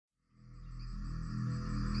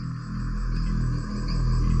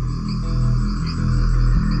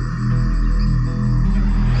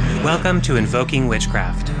Welcome to Invoking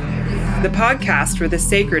Witchcraft, the podcast where the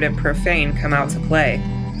sacred and profane come out to play.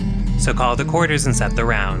 So call the quarters and set the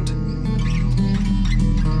round.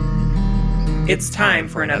 It's time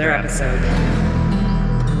for another episode.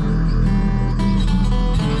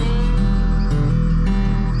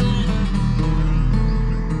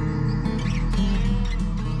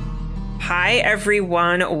 Hi,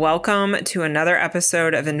 everyone. Welcome to another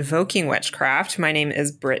episode of Invoking Witchcraft. My name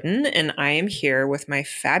is Britton, and I am here with my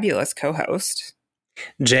fabulous co-host,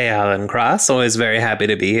 Jay Allen Cross. Always very happy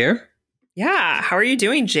to be here. Yeah. How are you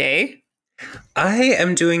doing, Jay? I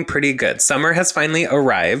am doing pretty good. Summer has finally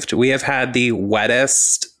arrived. We have had the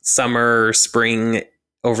wettest spring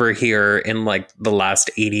over here in like the last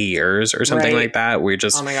 80 years or something like that.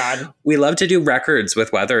 Oh my God. We love to do records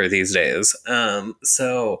with weather these days.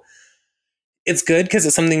 So it's good because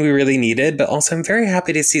it's something we really needed, but also I'm very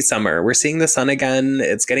happy to see summer. We're seeing the sun again.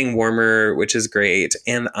 It's getting warmer, which is great.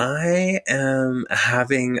 And I am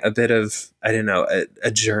having a bit of,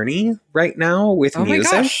 a journey right now with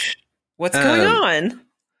music. Oh my gosh. What's going on?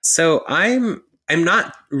 So I'm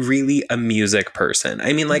not really a music person.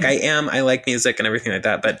 I mean, like I like music and everything like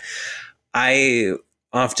that, but I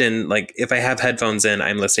often, like, if I have headphones in,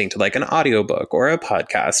 I'm listening to like an audiobook or a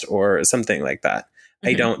podcast or something like that.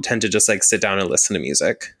 I don't tend to just like sit down and listen to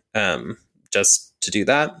music just to do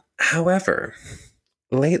that. However,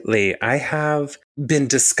 lately I have been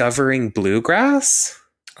discovering bluegrass.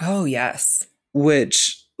 Oh, yes.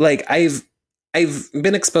 Which, like, I've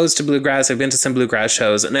been exposed to bluegrass. I've been to some bluegrass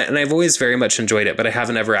shows and I've always very much enjoyed it, but I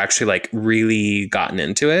haven't ever actually like really gotten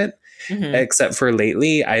into it. Except for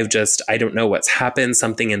lately, I don't know what's happened,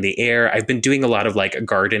 something in the air. I've been doing a lot of like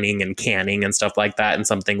gardening and canning and stuff like that. And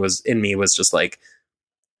something was just like,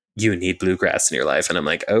 you need bluegrass in your life. And I'm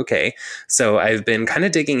like, okay. So I've been kind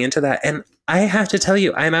of digging into that. And I have to tell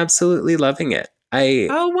you, I'm absolutely loving it.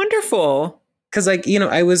 Oh, wonderful. Because, like,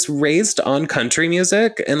 I was raised on country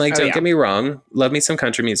music and, like, don't get me wrong, love me some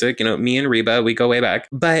country music. Me and Reba, we go way back.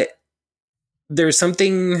 But there's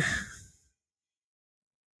something...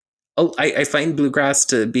 I find bluegrass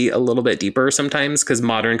to be a little bit deeper sometimes because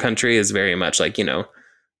modern country is very much like,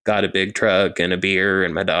 got a big truck and a beer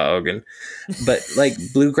and my dog. But, like,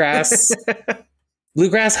 bluegrass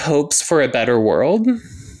hopes for a better world.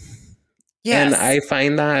 Yes. And I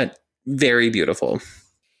find that very beautiful.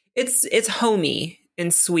 It's homey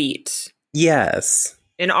and sweet. Yes.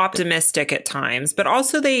 And optimistic at times, but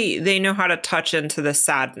also they know how to touch into the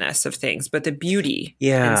sadness of things, but the beauty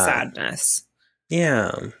in sadness.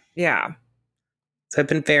 Yeah. Yeah. So I've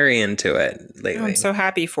been very into it lately. Oh, I'm so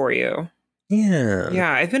happy for you. Yeah.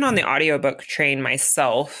 Yeah, I've been on the audiobook train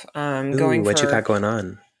myself. What you got going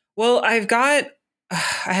on? Well, I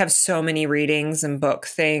have so many readings and book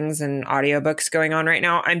things and audiobooks going on right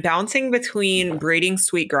now. I'm bouncing between Braiding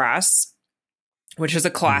Sweetgrass, which is a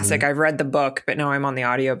classic. I've read the book, but now I'm on the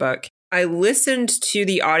audiobook. I listened to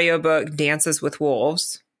the audiobook Dances with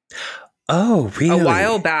Wolves. Oh, really? A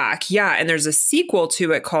while back. Yeah. And there's a sequel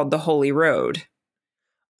to it called The Holy Road.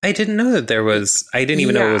 I didn't know that there was. I didn't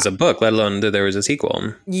even know it was a book, let alone that there was a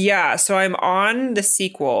sequel. Yeah. So I'm on the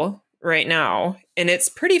sequel right now. And it's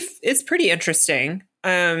pretty interesting.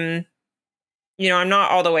 I'm not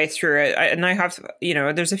all the way through it. I have,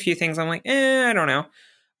 there's a few things I'm like, I don't know.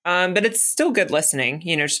 But it's still good listening,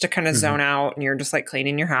 just to kind of zone out and you're just like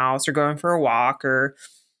cleaning your house or going for a walk or,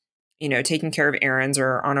 taking care of errands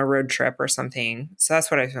or on a road trip or something. So that's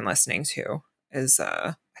what I've been listening to is,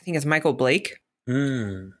 I think it's Michael Blake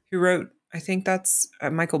who wrote, I think that's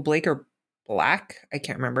Michael Blake or Black. I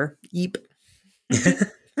can't remember. Yeep.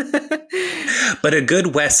 But a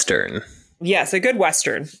good Western. Yes, a good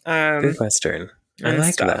Western. Good Western. I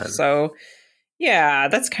like that. So, yeah,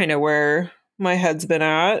 that's kind of where my head's been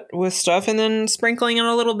at with stuff. And then sprinkling in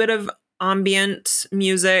a little bit of ambient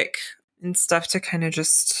music and stuff to kind of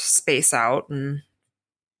just space out and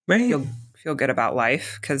feel good about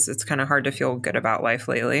life. Because it's kind of hard to feel good about life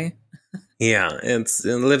lately. Yeah, it's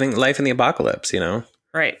living life in the apocalypse,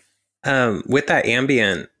 Right. With that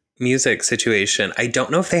ambient music situation, I don't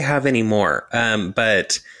know if they have any more,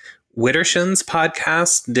 but Witterson's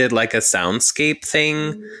podcast did like a soundscape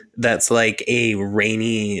thing that's like a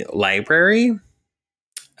rainy library.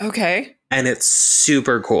 Okay. And it's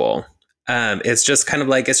super cool. It's just kind of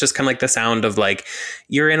like the sound of like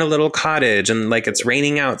you're in a little cottage and like it's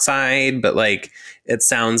raining outside, but like it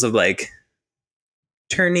sounds of like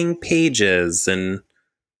turning pages and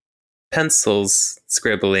pencils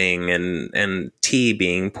scribbling and tea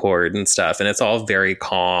being poured and stuff. And it's all very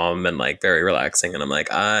calm and like very relaxing. And I'm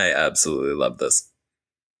like, I absolutely love this.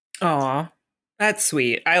 Aw, that's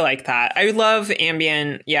sweet. I like that. I love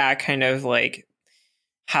ambient, kind of like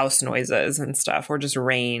house noises and stuff, or just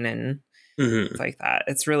rain and things like that.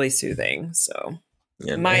 It's really soothing. So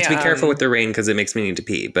I have to be careful with the rain because it makes me need to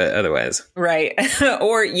pee, but otherwise. Right.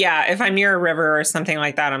 Or if I'm near a river or something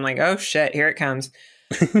like that, I'm like, oh shit, here it comes.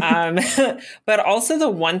 But also the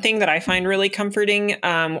one thing that I find really comforting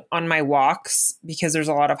on my walks, because there's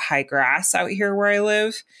a lot of high grass out here where I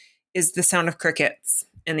live, is the sound of crickets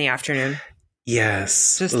in the afternoon.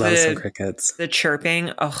 Yes. Just love some crickets. The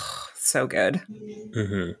chirping. Oh, so good.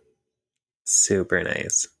 Mm-hmm. Super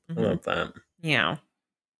nice. I love that. Yeah.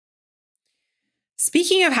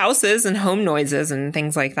 Speaking of houses and home noises and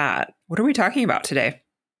things like that, what are we talking about today?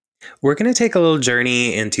 We're going to take a little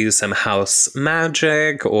journey into some house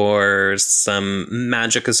magic or some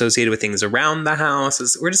magic associated with things around the house.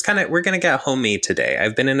 We're going to get homey today.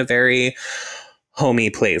 I've been in a very homey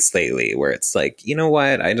place lately where it's like, you know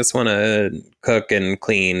what? I just want to cook and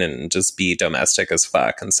clean and just be domestic as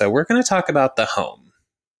fuck. And so we're going to talk about the home.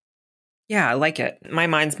 Yeah, I like it. My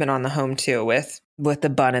mind's been on the home too with the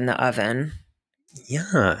bun in the oven.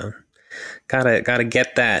 Yeah. Gotta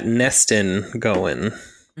get that nesting going.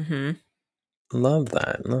 Mm-hmm. Love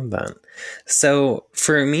that. So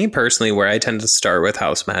for me personally, where I tend to start with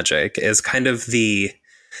house magic is kind of the,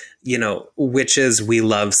 witches, we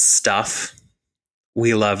love stuff.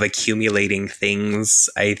 We love accumulating things.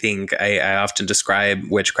 I think I often describe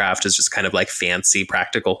witchcraft as just kind of like fancy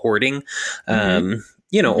practical hoarding.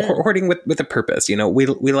 Hoarding with a purpose.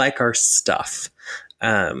 We like our stuff.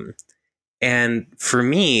 And for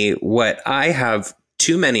me, what I have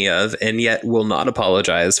too many of and yet will not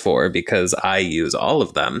apologize for because I use all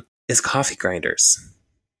of them is coffee grinders.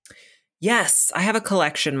 Yes, I have a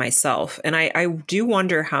collection myself. And I do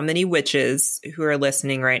wonder how many witches who are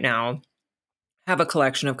listening right now have a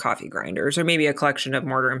collection of coffee grinders, or maybe a collection of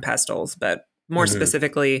mortar and pestles, but more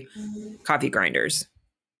specifically, coffee grinders.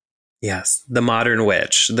 Yes, the modern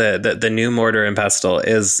witch, the new mortar and pestle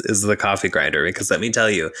is the coffee grinder, because let me tell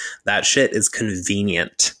you, that shit is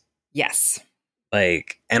convenient. Yes.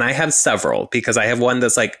 And I have several, because I have one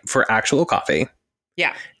that's like for actual coffee.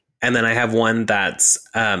 Yeah. And then I have one that's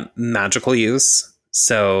magical use.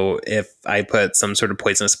 So if I put some sort of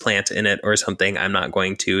poisonous plant in it or something, I'm not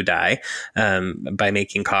going to die by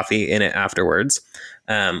making coffee in it afterwards.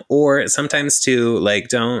 Or sometimes too,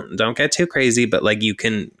 don't get too crazy, but you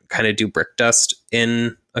can kind of do brick dust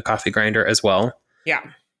in a coffee grinder as well. Yeah.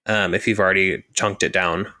 If you've already chunked it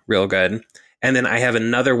down real good. And then I have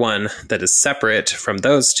another one that is separate from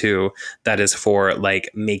those two that is for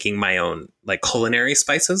making my own culinary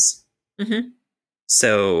spices. Mm-hmm.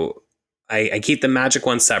 So I keep the magic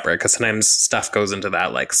one separate because sometimes stuff goes into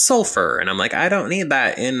that sulfur. And I'm like, I don't need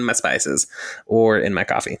that in my spices or in my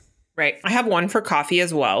coffee. Right. I have one for coffee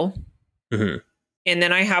as well. Mm-hmm. And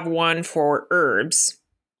then I have one for herbs,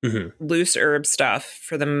 loose herb stuff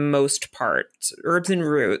for the most part, herbs and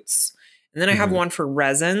roots. And then I have one for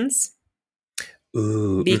resins.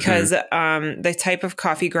 Ooh, because the type of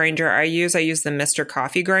coffee grinder I use the Mr.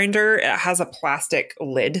 Coffee Grinder. It has a plastic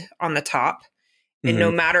lid on the top. And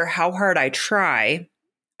no matter how hard I try,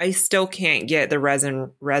 I still can't get the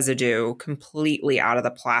resin residue completely out of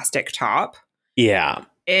the plastic top. Yeah.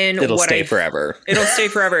 And it'll stay forever. It'll stay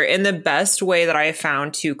forever. And the best way that I have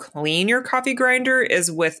found to clean your coffee grinder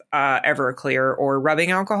is with Everclear or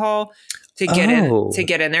rubbing alcohol to get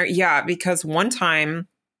in there. Yeah, because one time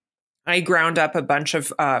I ground up a bunch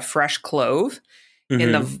of fresh clove,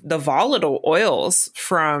 and the volatile oils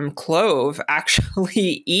from clove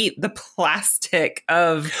actually eat the plastic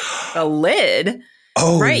of the lid.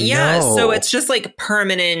 Oh, right. Yeah. No. So it's just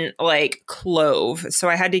permanent clove. So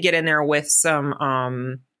I had to get in there with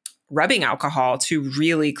some rubbing alcohol to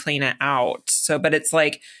really clean it out. So, but it's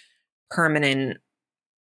permanent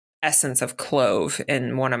essence of clove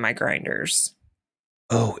in one of my grinders.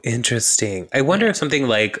 Oh, interesting. I wonder if something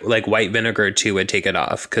like white vinegar too would take it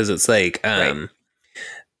off, because it's right.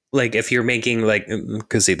 If you're making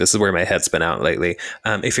because see, this is where my head's been out lately.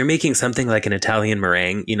 If you're making something like an Italian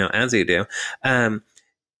meringue, as you do,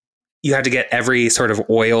 you have to get every sort of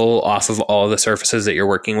oil off of all the surfaces that you're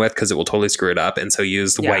working with, because it will totally screw it up. And so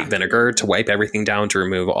use the white vinegar to wipe everything down to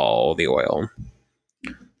remove all the oil.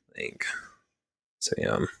 So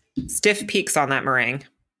yeah. Stiff peaks on that meringue.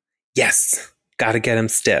 Yes. Got to get them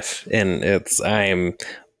stiff. And I'm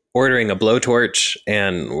ordering a blowtorch,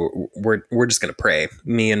 and we're just gonna pray.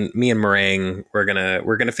 Me and meringue, we're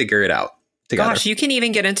gonna figure it out together. Gosh, you can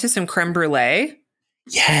even get into some creme brulee.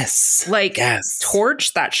 Yes, yes.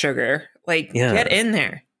 Torch that sugar. Get in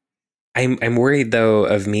there. I'm worried though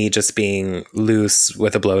of me just being loose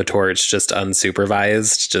with a blowtorch, just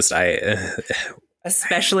unsupervised.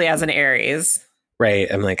 Especially as an Aries.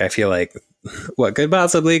 Right. I'm I feel like what could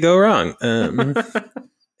possibly go wrong?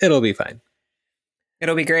 It'll be fine.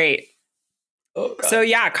 It'll be great. Oh, God. So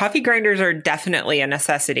yeah, coffee grinders are definitely a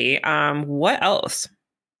necessity. What else?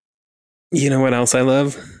 You know what else I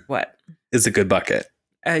love? What? Is a good bucket.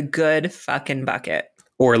 A good fucking bucket.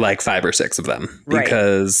 Or like 5 or 6 of them. Right.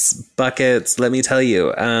 Because buckets, let me tell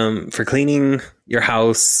you, for cleaning your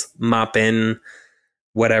house, mopping,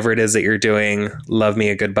 whatever it is that you're doing, love me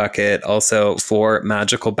a good bucket. Also for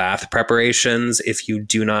magical bath preparations, if you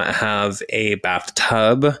do not have a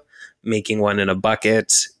bathtub, making one in a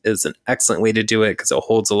bucket is an excellent way to do it because it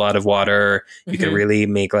holds a lot of water. You can really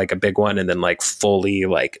make like a big one and then like fully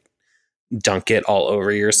like dunk it all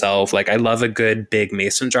over yourself. Like I love a good big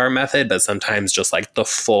mason jar method, but sometimes just like the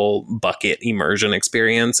full bucket immersion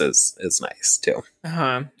experience is nice too.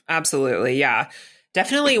 Absolutely. Yeah.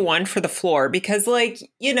 Definitely one for the floor because like,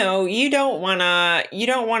 you know, you don't want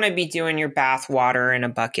to be doing your bath water in a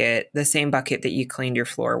bucket, the same bucket that you cleaned your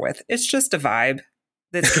floor with. It's just a vibe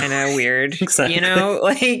that's kind of weird. Exactly. You know,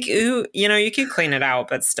 like, ooh, you know, you can clean it out,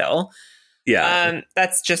 but still. Yeah.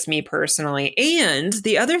 That's just me personally. And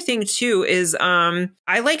the other thing too is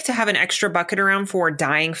I like to have an extra bucket around for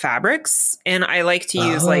dyeing fabrics. And I like to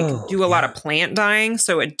use do a lot of plant dyeing.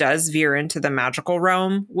 So it does veer into the magical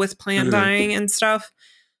realm with plant dyeing and stuff.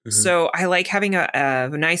 So I like having a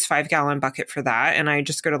nice 5-gallon bucket for that. And I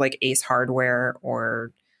just go to like Ace Hardware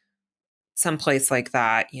or someplace like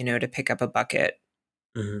that, you know, to pick up a bucket.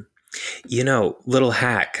 You know, little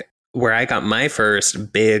hack. Where I got my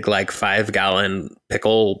first big, like 5-gallon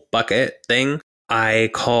pickle bucket thing, I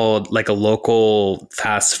called like a local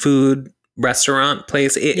fast food restaurant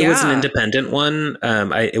place. It was an independent one.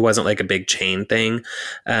 It wasn't like a big chain thing.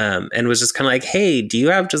 And was just kind of like, hey, do you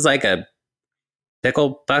have just like a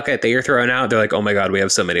pickle bucket that you're throwing out? They're like, oh my God, we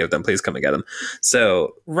have so many of them. Please come and get them.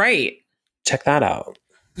 So check that out.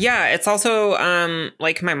 Yeah, it's also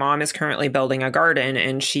like my mom is currently building a garden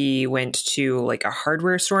and she went to like a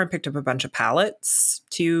hardware store and picked up a bunch of pallets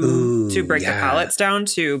to break the pallets down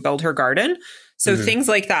to build her garden. So things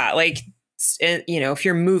like that, like, you know, if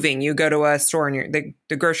you're moving, you go to a store and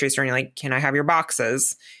the grocery store and you're like, can I have your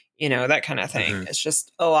boxes? You know, that kind of thing. It's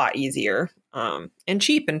just a lot easier and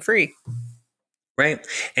cheap and free. Right.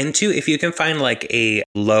 And two, if you can find like a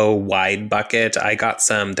low wide bucket, I got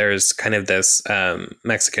some, there's kind of this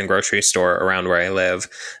Mexican grocery store around where I live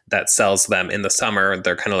that sells them in the summer.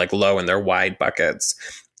 They're kind of like low and they're wide buckets.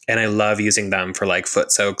 And I love using them for like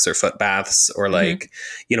foot soaks or foot baths or like,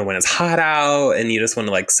 you know, when it's hot out and you just want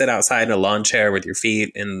to like sit outside in a lawn chair with your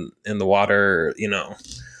feet in the water, you know,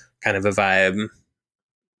 kind of a vibe.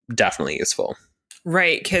 Definitely useful.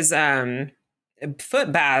 Right. Because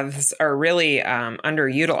foot baths are really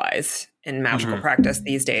underutilized in magical practice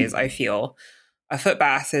these days. I feel a foot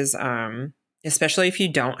bath is, especially if you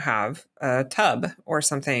don't have a tub or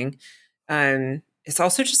something, it's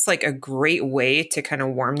also just like a great way to kind of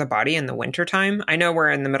warm the body in the wintertime. I know we're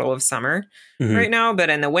in the middle of summer right now, but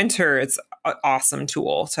in the winter, it's an awesome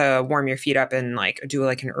tool to warm your feet up and like do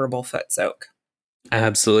like an herbal foot soak.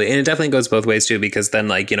 Absolutely. And it definitely goes both ways too, because then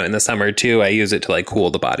like, you know, in the summer too, I use it to like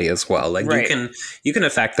cool the body as well. Like you can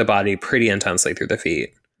affect the body pretty intensely through the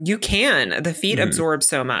feet. You can. The feet absorb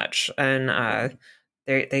so much and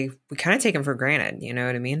we kind of take them for granted. You know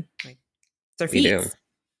what I mean? Like it's our feet. You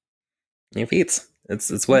do. Your feet.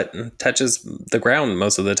 It's what touches the ground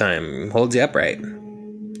most of the time, holds you upright.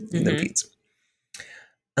 The feet.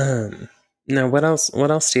 Now, what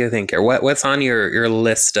else do you think here? What's on your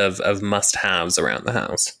list of must-haves around the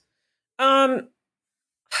house?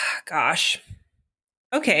 Gosh.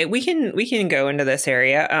 Okay, we can go into this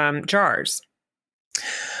area. Jars.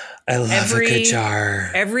 I love a good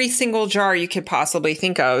jar. Every single jar you could possibly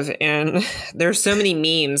think of, and there's so many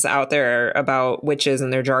memes out there about witches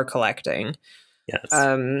and their jar collecting.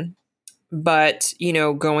 Yes. But you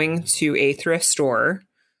know, going to a thrift store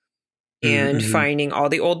and finding all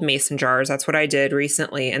the old mason jars. That's what I did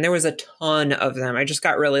recently. And there was a ton of them. I just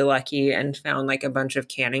got really lucky and found like a bunch of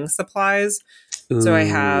canning supplies. Ooh. So I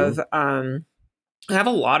have a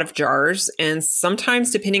lot of jars. And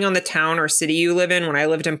sometimes depending on the town or city you live in, when I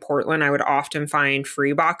lived in Portland, I would often find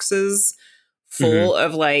free boxes full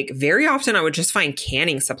of like, very often I would just find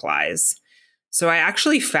canning supplies. So I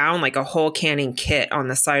actually found like a whole canning kit on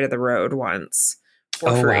the side of the road once.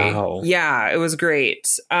 For free. Wow. Yeah, it was great.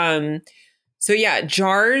 So yeah,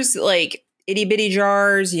 jars, like itty bitty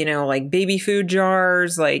jars, you know, like baby food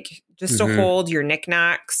jars, like just to hold your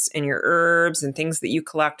knickknacks and your herbs and things that you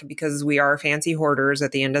collect because we are fancy hoarders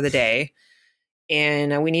at the end of the day.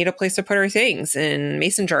 And we need a place to put our things, and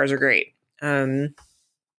mason jars are great.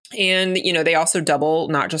 And, you know, they also double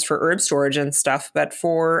not just for herb storage and stuff, but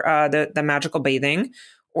for the magical bathing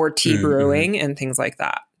or tea brewing and things like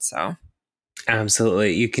that. So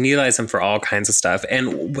absolutely. You can utilize them for all kinds of stuff.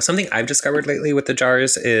 And something I've discovered lately with the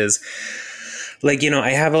jars is, like, you know, I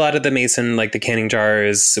have a lot of the mason, like the canning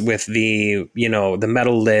jars with the, you know, the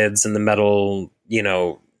metal lids and the metal, you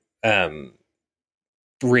know,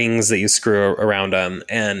 rings that you screw around them.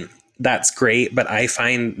 And that's great, but I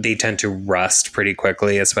find they tend to rust pretty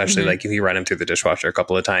quickly, especially like if you run them through the dishwasher a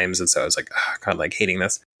couple of times. And so I was like, oh, God, like hating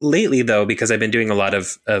this. Lately, though, because I've been doing a lot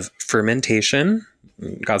of fermentation,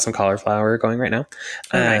 got some cauliflower going right now.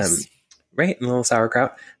 Nice. Right, and a little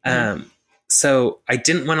sauerkraut. So I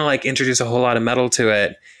didn't want to like introduce a whole lot of metal to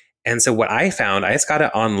it. And so what I found, I just got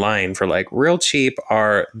it online for like real cheap,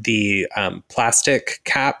 are the plastic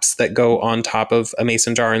caps that go on top of a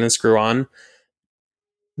mason jar and then screw on.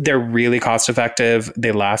 They're really cost effective.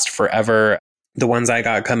 They last forever. The ones I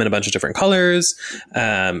got come in a bunch of different colors,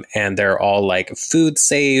 and they're all like food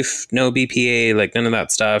safe, no BPA, like none of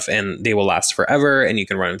that stuff. And they will last forever, and you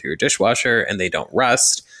can run them through your dishwasher and they don't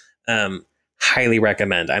rust. Highly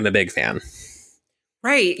recommend. I'm a big fan.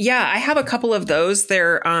 Right. Yeah, I have a couple of those.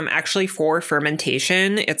 They're actually for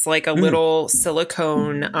fermentation. It's like a little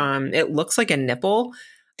silicone. It looks like a nipple.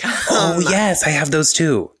 Oh, yes. I have those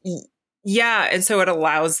too. Yeah. And so it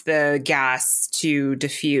allows the gas to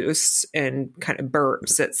diffuse and kind of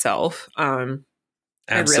burps itself.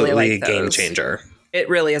 Absolutely really like a game changer. It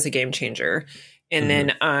really is a game changer. And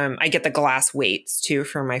then I get the glass weights too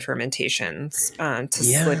for my fermentations to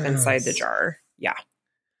slip inside the jar. Yeah.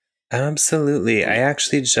 Absolutely. I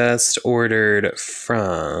actually just ordered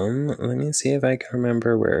from, let me see if I can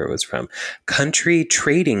remember where it was from. Country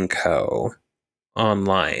Trading Co.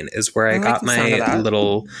 online is where I got my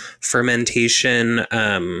little fermentation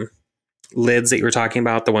lids that you were talking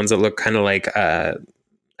about. The ones that look kind of like, I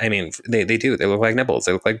mean, they do. They look like nipples.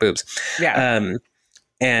 They look like boobs. Yeah.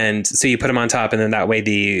 And so you put them on top, and then that way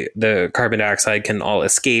the carbon dioxide can all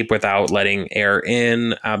escape without letting air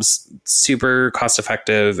in. Super cost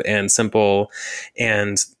effective and simple.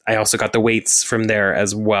 And I also got the weights from there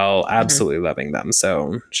as well. Absolutely loving them.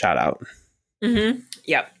 So shout out.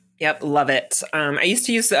 Yep. Love it. I used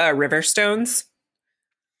to use river stones.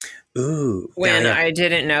 Ooh. When I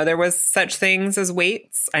didn't know there was such things as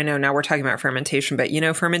weights. I know now we're talking about fermentation, but you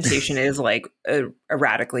know, fermentation is like a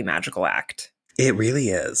radically magical act. It really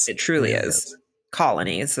is. It truly is.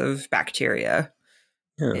 Colonies of bacteria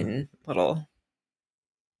in little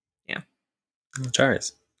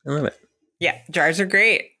jars. I love it. Yeah, jars are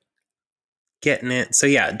great. Getting it. So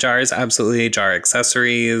yeah, jars, absolutely. Jar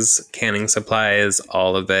accessories, canning supplies,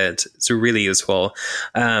 all of it. It's really useful.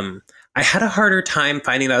 I had a harder time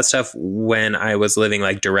finding that stuff when I was living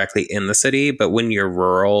like directly in the city, but when you're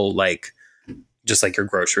rural, like just like your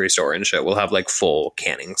grocery store and shit will have like full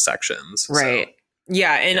canning sections. Right. So.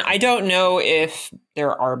 Yeah. And I don't know if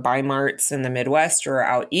there are Bi-Marts in the Midwest or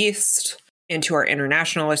out east. And to our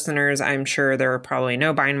international listeners, I'm sure there are probably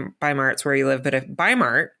no Bi-Marts where you live, but if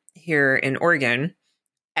Bi-Mart here in Oregon,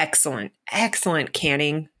 excellent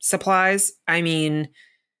canning supplies. I mean,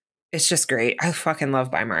 it's just great. I fucking love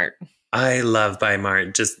Bi-Mart. I love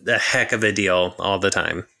Bi-Mart. Just a heck of a deal all the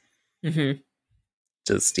time.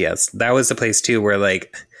 Just, yes. That was the place too where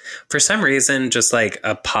like, for some reason, just like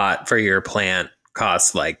a pot for your plant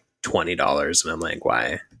costs like $20. And I'm like,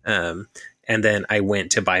 why? And then I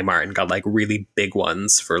went to Bi-Mart and got like really big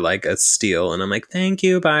ones for like a steal. And I'm like, thank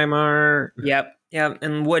you, Bi-Mart. Yep.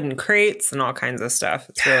 And wooden crates and all kinds of stuff.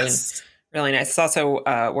 It's really, really nice. It's also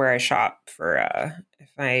where I shop for if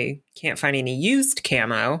I can't find any used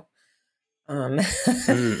camo.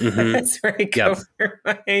 That's where I go for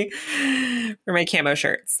my camo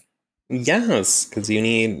shirts. Yes, because you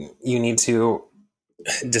need to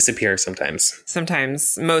disappear sometimes.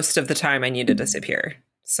 Sometimes, most of the time, I need to disappear.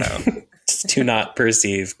 So just do not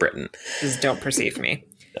perceive Britain. Just don't perceive me.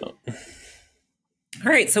 No.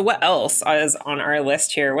 All right. So what else is on our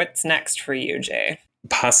list here? What's next for you, Jay?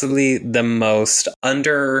 Possibly the most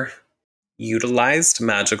underutilized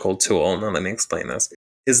magical tool. Now, let me explain this.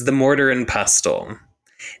 Is the mortar and pestle.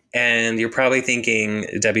 And you're probably thinking,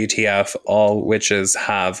 WTF, all witches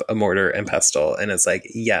have a mortar and pestle. And it's like,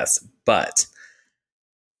 yes, but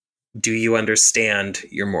do you understand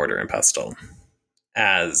your mortar and pestle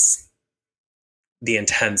as the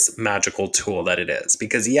intense magical tool that it is?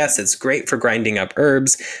 Because yes, it's great for grinding up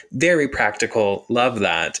herbs. Very practical. Love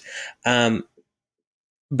that.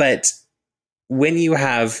 But when you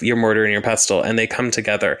have your mortar and your pestle and they come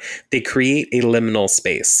together, they create a liminal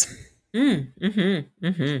space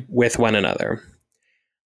with one another.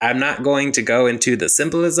 I'm not going to go into the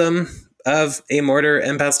symbolism of a mortar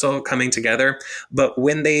and pestle coming together. But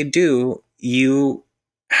when they do, you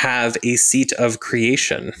have a seat of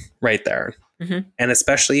creation right there. Mm-hmm. And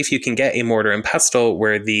especially if you can get a mortar and pestle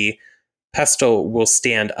where the pestle will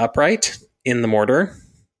stand upright in the mortar,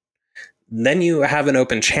 then you have an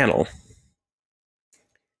open channel.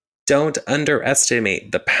 Don't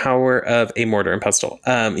underestimate the power of a mortar and pestle.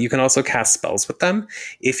 You can also cast spells with them.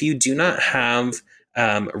 If you do not have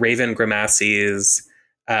Raven Grimassi's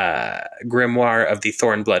Grimoire of the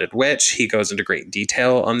Thorn-Blooded Witch, he goes into great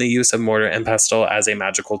detail on the use of mortar and pestle as a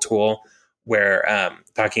magical tool, where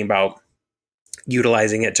talking about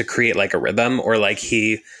utilizing it to create like a rhythm, or like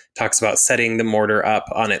he talks about setting the mortar up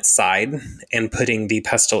on its side and putting the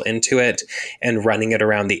pestle into it and running it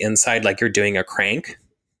around the inside like you're doing a crank,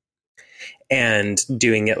 and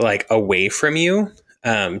doing it like away from you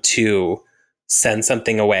to send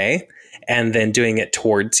something away, and then doing it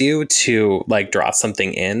towards you to like draw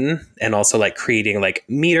something in, and also like creating like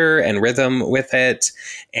meter and rhythm with it,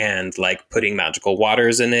 and like putting magical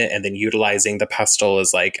waters in it, and then utilizing the pestle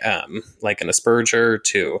as like an asperger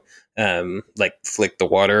to like flick the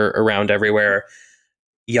water around everywhere.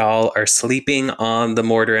 Y'all are sleeping on the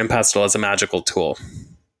mortar and pestle as a magical tool.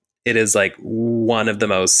 It is like one of the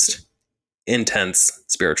most intense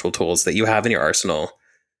spiritual tools that you have in your arsenal.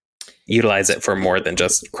 Utilize it for more than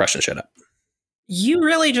just crushing shit up. You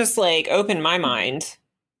really just like opened my mind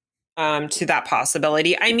to that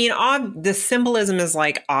possibility. I mean, the symbolism is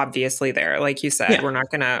like obviously there, like you said. Yeah. We're not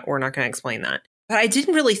gonna explain that, but I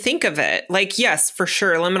didn't really think of it like, yes, for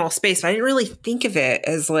sure, liminal space, but I didn't really think of it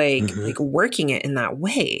as like working it in that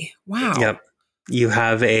way. Wow. Yep. You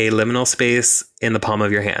have a liminal space in the palm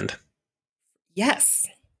of your hand. Yes.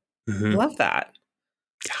 Mm-hmm. Love that.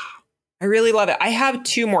 Yeah. I really love it. I have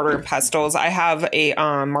 2 mortar and pestles. I have a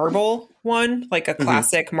marble one, like a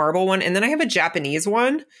classic marble one, and then I have a Japanese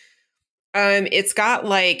one. It's got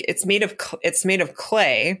like it's made of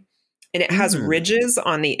clay, and it has ridges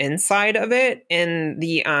on the inside of it, and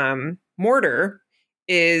the mortar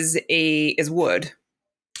is wood.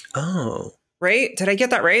 Oh, right? Did I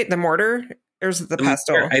get that right? The mortar or is it the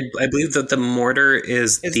pestle? I believe that the mortar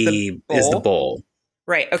is the bowl.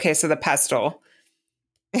 Right. Okay. So the pestle.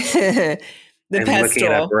 I'm looking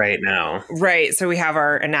it up right now. Right. So we have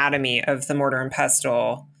our anatomy of the mortar and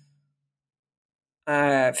pestle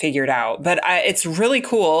figured out. But it's really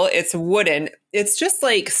cool. It's wooden. It's just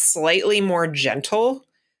like slightly more gentle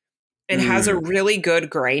and has a really good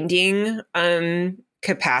grinding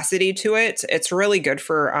capacity to it. It's really good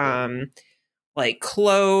for like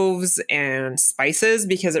cloves and spices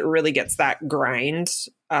because it really gets that grind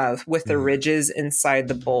with the ridges inside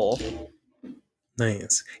the bowl.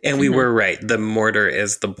 Nice. And we were right. The mortar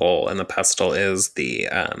is the bowl and the pestle is the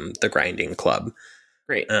grinding club.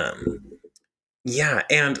 Great. Yeah,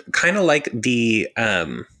 and kind of like the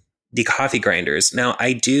coffee grinders. Now,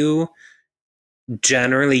 I do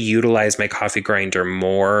generally utilize my coffee grinder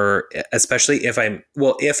more, especially if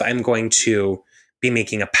I'm going to be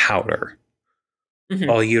making a powder.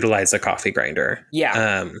 I'll utilize a coffee grinder.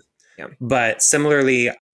 Yeah. But similarly,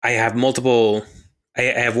 I have multiple. I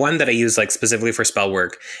have one that I use like specifically for spell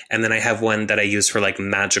work, and then I have one that I use for like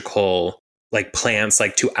magical like plants,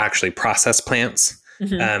 like to actually process plants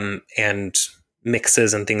and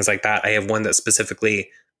mixes and things like that. I have one that's specifically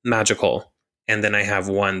magical, and then I have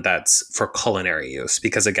one that's for culinary use,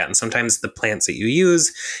 because again, sometimes the plants that you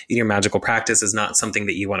use in your magical practice is not something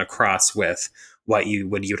that you want to cross with what you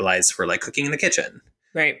would utilize for like cooking in the kitchen.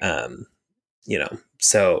 Right.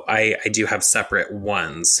 So I do have separate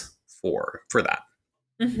ones for that.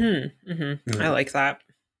 I like that.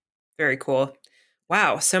 Very cool.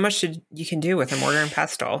 Wow. So much you can do with a mortar and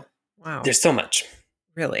pestle. Wow. There's so much.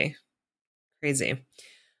 Really crazy.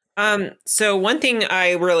 So one thing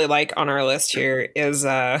I really like on our list here is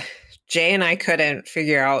Jay and I couldn't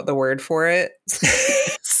figure out the word for it.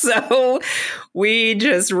 So we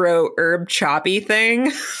just wrote herb choppy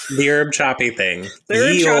thing. The herb choppy thing. The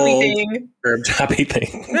herb choppy thing. Herb choppy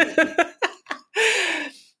thing.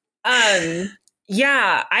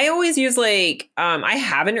 Yeah, I always use like I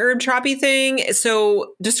have an herb choppy thing.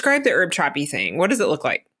 So describe the herb choppy thing. What does it look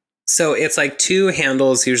like? So it's like 2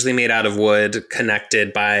 handles, usually made out of wood,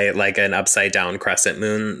 connected by like an upside down crescent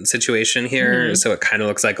moon situation here. So it kind of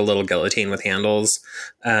looks like a little guillotine with handles.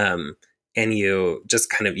 And you just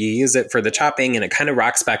you use it for the chopping, and it kind of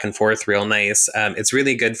rocks back and forth real nice. It's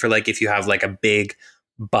really good for like if you have like a big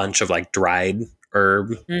bunch of like dried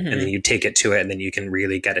herb and then you take it to it, and then you can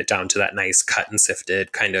really get it down to that nice cut and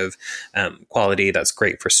sifted kind of quality that's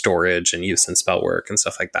great for storage and use in spell work and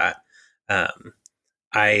stuff like that.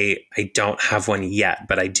 I don't have one yet,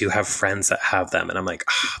 but I do have friends that have them, and I'm like,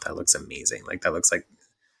 oh, that looks amazing. Like that looks like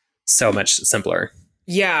so much simpler.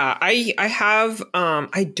 Yeah, I have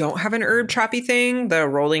I don't have an herb choppy thing, the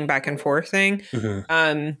rolling back and forth thing.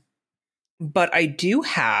 Mm-hmm. But I do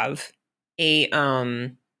have a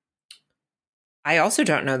I also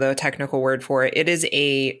don't know the technical word for it. It is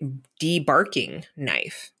a debarking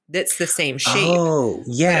knife. That's the same shape. Oh,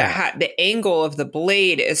 yeah. The angle of the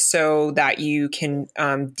blade is so that you can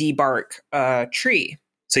debark a tree.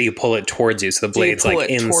 So you pull it towards you, so the blade's like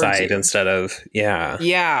inside instead of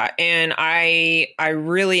Yeah, and I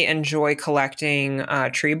really enjoy collecting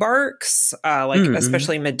tree barks,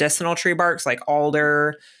 especially medicinal tree barks like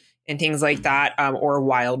alder and things like that, or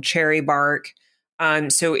wild cherry bark.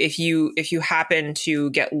 So if you happen to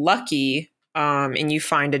get lucky and you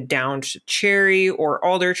find a downed cherry or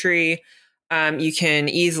alder tree, you can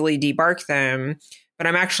easily debark them. But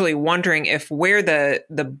I'm actually wondering if where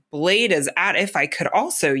the blade is at, if I could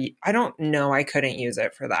also, I don't know, I couldn't use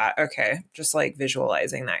it for that. Okay. Just like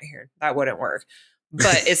visualizing that here. That wouldn't work.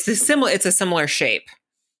 But it's a similar shape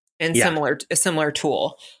and a similar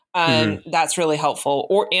tool. That's really helpful.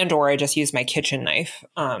 Or I just use my kitchen knife.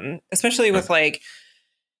 Especially with like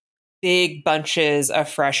big bunches of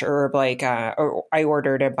fresh herb, like I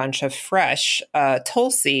ordered a bunch of fresh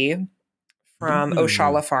Tulsi from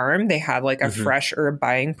Oshala Farm. They had like a fresh herb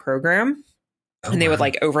buying program, and they would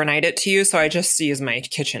like overnight it to you. So I just use my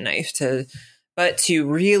kitchen knife but to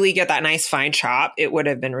really get that nice fine chop, it would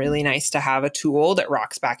have been really nice to have a tool that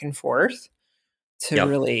rocks back and forth to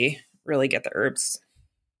really, really get the herbs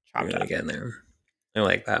chopped up. Get in there. I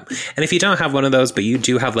like that. And if you don't have one of those, but you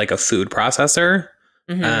do have like a food processor,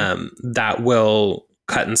 that will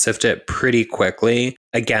cut and sift it pretty quickly.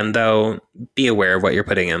 Again, though, be aware of what you're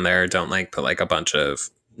putting in there. Don't like put like a bunch of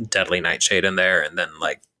deadly nightshade in there and then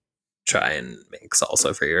like try and make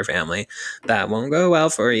salsa for your family. That won't go well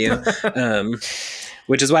for you.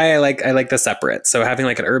 Which is why I like the separate. So having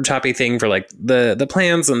like an herb choppy thing for like the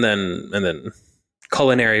plants and then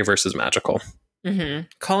culinary versus magical.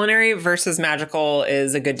 Culinary versus magical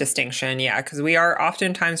is a good distinction. Yeah, because we are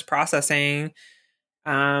oftentimes processing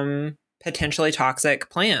potentially toxic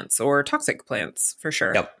plants for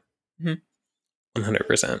sure. Yep.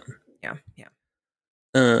 100%.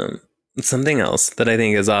 Yeah. Something else that I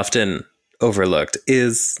think is often overlooked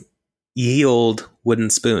is ye old wooden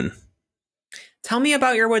spoon. Tell me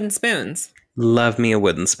about your wooden spoons. Love me a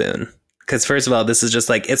wooden spoon. Because first of all, this is just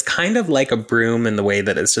like, it's kind of like a broom in the way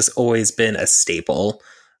that it's just always been a staple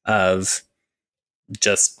of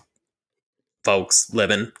just folks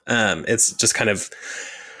living. It's just kind of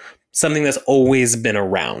something that's always been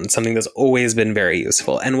around, something that's always been very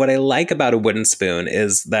useful. And what I like about a wooden spoon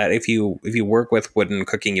is that if you work with wooden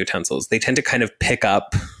cooking utensils, they tend to kind of pick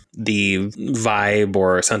up the vibe,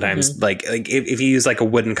 or sometimes like if you use like a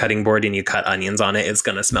wooden cutting board and you cut onions on it, it's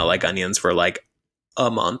going to smell like onions for like a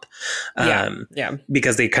month.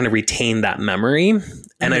 Because they kind of retain that memory.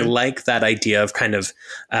 And I like that idea of kind of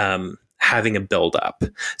having a buildup.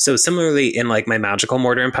 So similarly in like my magical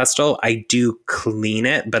mortar and pestle, I do clean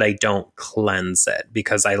it, but I don't cleanse it,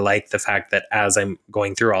 because I like the fact that as I'm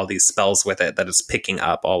going through all these spells with it, that it's picking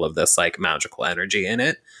up all of this like magical energy in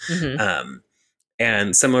it.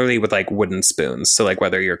 And similarly with like wooden spoons. So like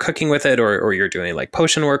whether you're cooking with it or you're doing like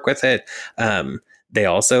potion work with it, they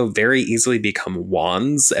also very easily become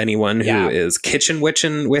wands. Anyone who is kitchen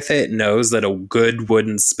witching with it knows that a good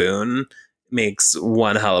wooden spoon makes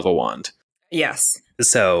one hell of a wand. Yes.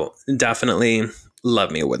 So definitely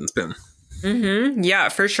love me a wooden spoon. Yeah,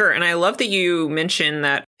 for sure. And I love that you mentioned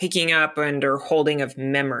that picking up or holding of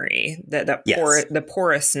memory, the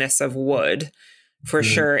porousness of wood, for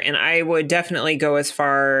sure. And I would definitely go as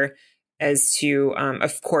far as to,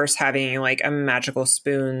 of course, having like a magical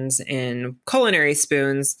spoons and culinary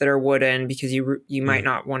spoons that are wooden, because you might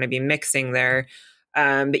not want to be mixing there.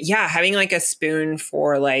 But yeah, having like a spoon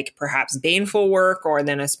for like perhaps baneful work, or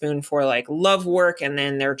then a spoon for like love work, and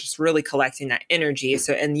then they're just really collecting that energy.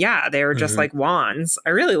 So, and yeah, they're just like wands.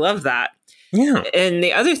 I really love that. Yeah. And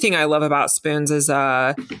the other thing I love about spoons is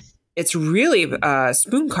it's really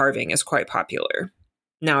spoon carving is quite popular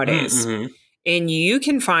nowadays. And you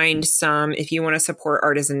can find some, if you want to support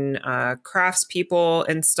artisan crafts people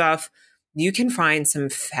and stuff, you can find some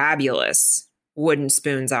fabulous wooden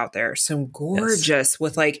spoons out there. Some gorgeous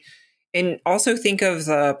with like, and also think of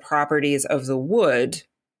the properties of the wood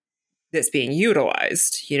that's being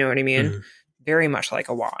utilized. You know what I mean? Very much like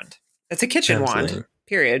a wand. It's a kitchen wand,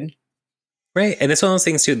 period. Right. And it's one of those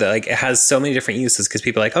things too that like it has so many different uses, because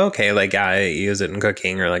people are like, oh, okay, like I use it in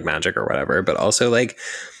cooking or like magic or whatever. But also like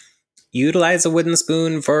utilize a wooden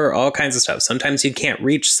spoon for all kinds of stuff. Sometimes you can't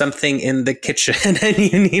reach something in the kitchen and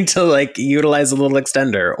you need to like utilize a little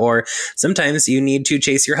extender, or sometimes you need to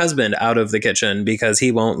chase your husband out of the kitchen because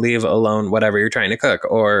he won't leave alone whatever you're trying to cook,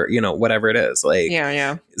 or, you know, whatever it is. Like,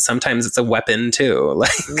 yeah. Sometimes it's a weapon too.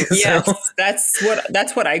 Like, yes, so.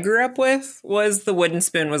 that's what I grew up with, was the wooden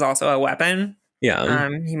spoon was also a weapon. Yeah.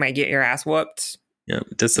 You might get your ass whooped. Yeah,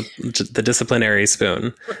 the disciplinary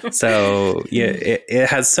spoon. So yeah, it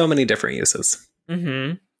has so many different uses.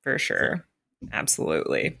 Mm-hmm, for sure,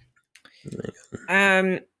 absolutely.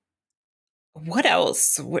 What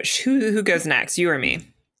else? Who goes next? You or me?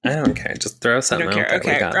 I don't care. Just throw something out there.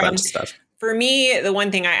 Okay. We got a bunch of stuff. For me, the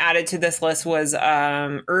one thing I added to this list was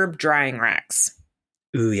herb drying racks.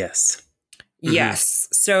 Ooh, yes. Mm-hmm. Yes.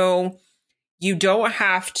 So you don't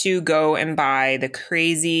have to go and buy the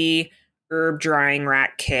crazy herb drying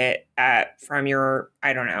rack kit from your,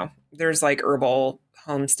 I don't know, there's like herbal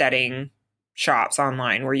homesteading shops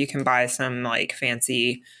online where you can buy some like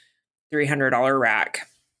fancy $300 rack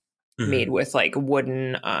made with like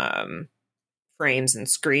wooden frames and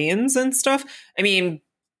screens and stuff. I mean,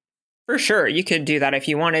 for sure you could do that if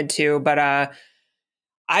you wanted to, but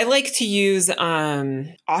I like to use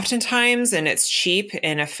oftentimes, and it's cheap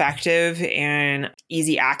and effective and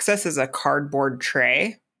easy access, as a cardboard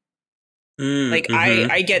tray.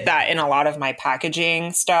 I get that in a lot of my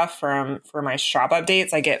packaging stuff for my shop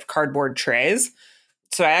updates. I get cardboard trays.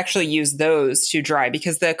 So I actually use those to dry,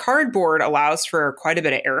 because the cardboard allows for quite a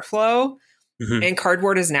bit of airflow, and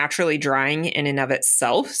cardboard is naturally drying in and of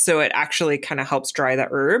itself. So it actually kind of helps dry the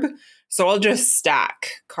herb. So I'll just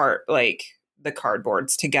stack the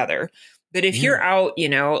cardboards together. But if you're out, you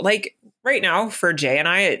know, like right now for Jay and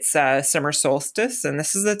I, it's summer solstice, and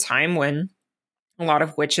this is the time when a lot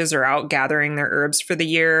of witches are out gathering their herbs for the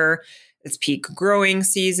year. It's peak growing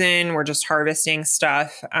season. We're just harvesting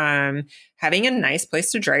stuff. Having a nice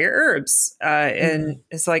place to dry your herbs and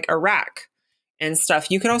it's like a rack and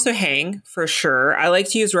stuff. You can also hang, for sure. I like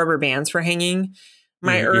to use rubber bands for hanging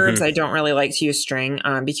my herbs. I don't really like to use string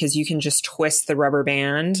because you can just twist the rubber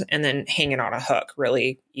band and then hang it on a hook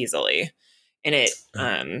really easily. And it,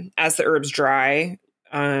 as the herbs dry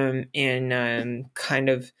in kind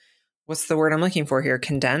of, what's the word I'm looking for here?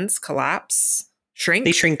 Condense, collapse, shrink?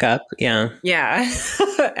 They shrink up, yeah. Yeah.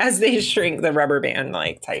 As they shrink, the rubber band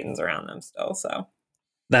like tightens around them still, so.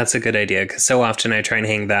 That's a good idea, because so often I try and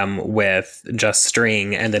hang them with just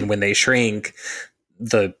string, and then when they shrink,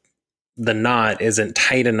 the knot isn't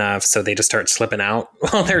tight enough, so they just start slipping out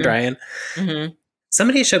while they're drying.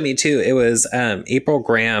 Somebody showed me too. It was April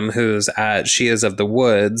Graham, who's at She Is of the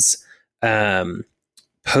Woods,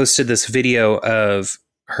 posted this video of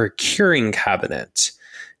her curing cabinet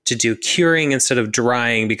to do curing instead of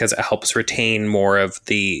drying, because it helps retain more of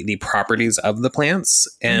the properties of the plants.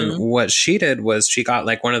 And what she did was she got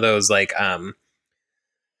like one of those like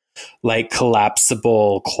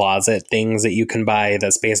collapsible closet things that you can buy,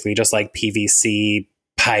 that's basically just like PVC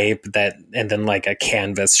pipe and then like a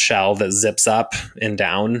canvas shell that zips up and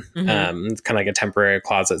down, kind of like a temporary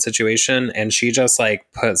closet situation. And she just like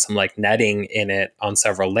put some like netting in it on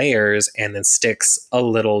several layers, and then sticks a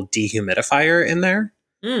little dehumidifier in there,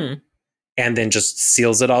 and then just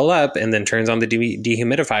seals it all up, and then turns on the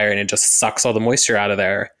dehumidifier, and it just sucks all the moisture out of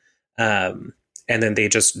there. And then they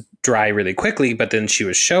just dry really quickly. But then she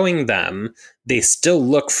was showing them, they still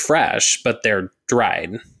look fresh, but they're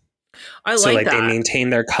dried. So like that. They maintain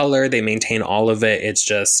their color, they maintain all of it. It's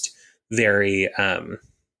just very,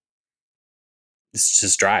 it's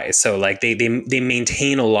just dry. So like they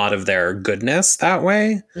maintain a lot of their goodness that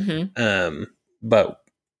way. But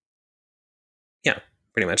yeah,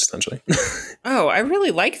 pretty much essentially. Oh, I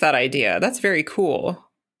really like that idea. That's very cool.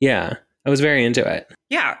 Yeah, I was very into it.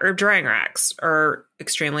 Yeah, herb drying racks are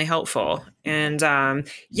extremely helpful. And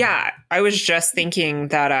yeah, I was just thinking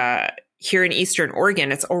that here in Eastern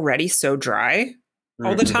Oregon, it's already so dry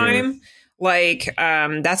all the time. Like,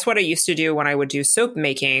 that's what I used to do when I would do soap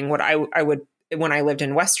making. What I would, when I lived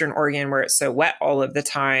in Western Oregon, where it's so wet all of the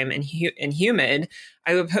time and humid,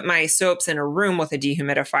 I would put my soaps in a room with a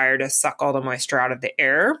dehumidifier to suck all the moisture out of the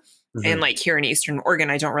air. And like here in Eastern Oregon,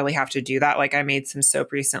 I don't really have to do that. Like I made some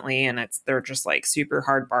soap recently, and they're just like super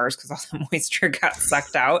hard bars because all the moisture got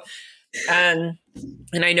sucked out. And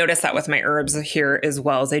I noticed that with my herbs here as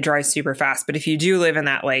well, as they dry super fast. But if you do live in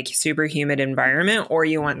that like super humid environment, or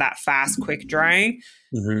you want that fast, quick drying,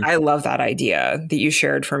 I love that idea that you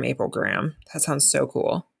shared from April Graham. That sounds so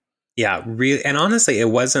cool. Yeah, really. And honestly, it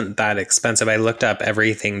wasn't that expensive. I looked up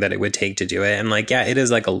everything that it would take to do it. And like, yeah, it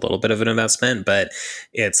is like a little bit of an investment, but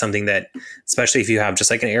it's something that, especially if you have just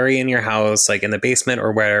like an area in your house, like in the basement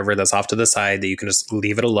or wherever that's off to the side, that you can just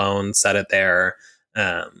leave it alone, set it there.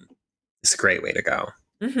 It's a great way to go.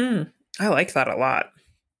 Mm-hmm. I like that a lot.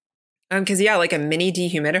 Because yeah, like a mini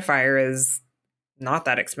dehumidifier is not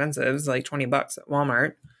that expensive. It's like $20 at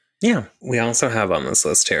Walmart. Yeah. We also have on this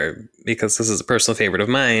list here, because this is a personal favorite of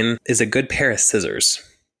mine, is a good pair of scissors.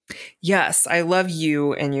 Yes, I love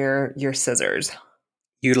you and your scissors.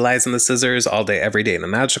 Utilizing the scissors all day, every day in the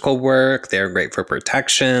magical work. They're great for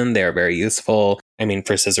protection. They're very useful. I mean,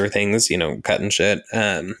 for scissor things, cutting shit.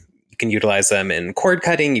 You can utilize them in cord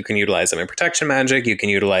cutting. You can utilize them in protection magic. You can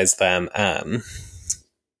utilize them.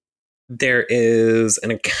 There is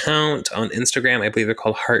an account on Instagram, I believe they're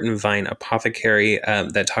called Heart and Vine Apothecary,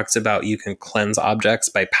 that talks about you can cleanse objects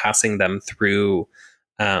by passing them through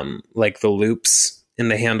like the loops in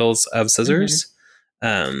the handles of scissors.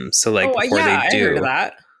 So like before they do, I heard of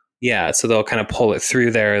that. Yeah, so they'll kind of pull it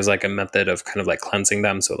through there as like a method of kind of like cleansing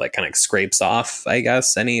them. So it like kind of scrapes off, I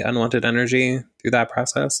guess, any unwanted energy through that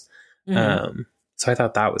process. So I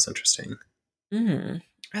thought that was interesting.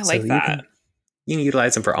 I like that. You can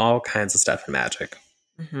utilize them for all kinds of stuff in magic.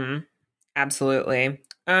 Absolutely.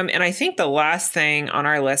 And I think the last thing on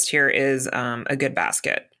our list here is a good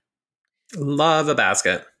basket. Love a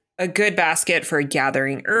basket. A good basket for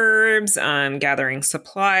gathering herbs, gathering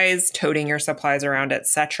supplies, toting your supplies around,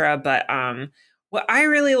 etc. But what I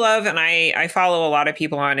really love, and I follow a lot of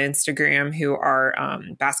people on Instagram who are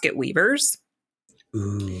basket weavers.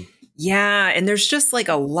 Ooh. Yeah, and there's just like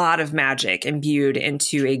a lot of magic imbued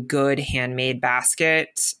into a good handmade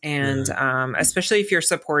basket, and especially if you're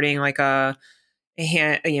supporting like a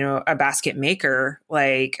basket maker,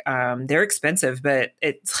 like they're expensive, but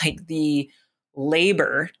it's like the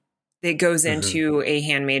labor that goes into a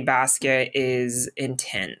handmade basket is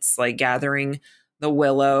intense. Like gathering the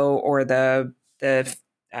willow or the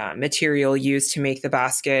material used to make the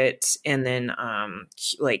basket, and then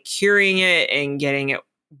like curing it and getting it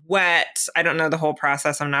wet. I don't know the whole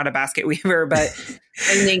process. I'm not a basket weaver, but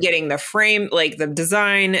and then getting the frame, like the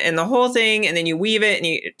design and the whole thing, and then you weave it,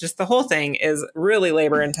 and the whole thing is really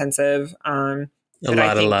labor intensive. A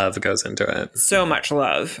lot of love goes into it. So much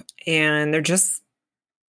love, and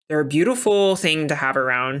they're a beautiful thing to have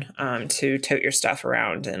around, to tote your stuff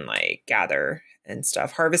around and like gather and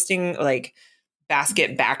stuff. Harvesting like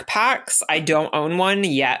basket backpacks. I don't own one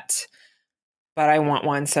yet, but I want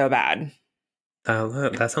one so bad.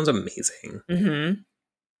 That sounds amazing.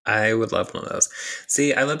 I would love one of those.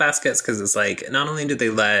 See, I love baskets because it's like, not only do they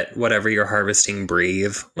let whatever you're harvesting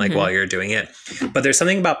breathe, like while you're doing it, but there's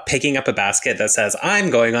something about picking up a basket that says, I'm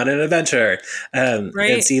going on an adventure. Right.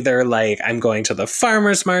 It's either like, I'm going to the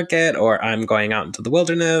farmer's market, or I'm going out into the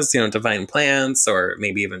wilderness, to find plants, or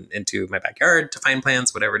maybe even into my backyard to find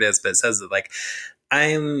plants, whatever it is. But it says that like,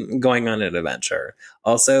 I'm going on an adventure.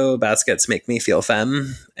 Also, baskets make me feel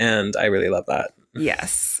femme, and I really love that.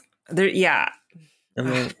 Yes. Baskets.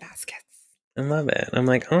 I love it. I'm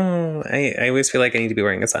like, I always feel like I need to be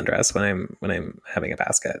wearing a sundress when I'm having a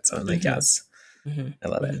basket. So I'm like, yes, I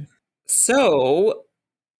love it. So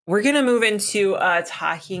we're gonna move into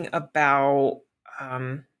talking about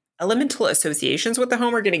elemental associations with the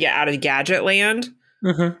home. We're gonna get out of gadget land.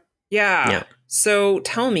 Yeah. So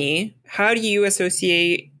tell me, how do you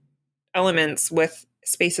associate elements with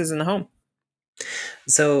spaces in the home?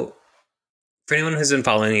 So for anyone who's been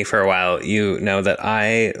following me for a while, you know that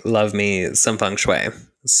I love me some feng shui.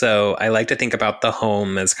 So I like to think about the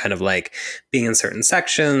home as kind of like being in certain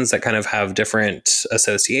sections that kind of have different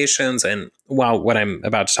associations. And while what I'm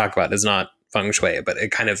about to talk about is not feng shui, but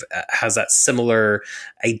it kind of has that similar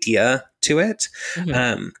idea to it.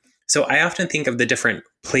 So I often think of the different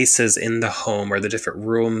places in the home, or the different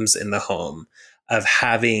rooms in the home, of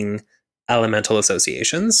having elemental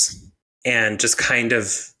associations. And just kind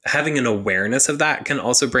of having an awareness of that can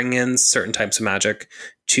also bring in certain types of magic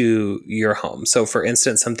to your home. So for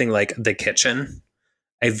instance, something like the kitchen,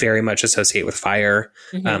 I very much associate with fire.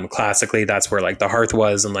 Classically, that's where like the hearth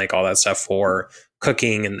was and like all that stuff for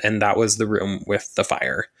cooking. And that was the room with the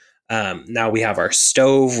fire. Now we have our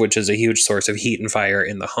stove, which is a huge source of heat and fire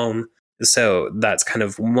in the home. So that's kind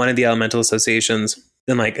of one of the elemental associations.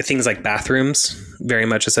 Then like things like bathrooms, very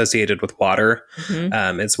much associated with water.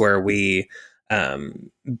 It's where we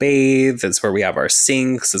bathe. It's where we have our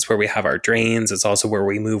sinks. It's where we have our drains. It's also where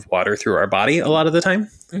we move water through our body a lot of the time.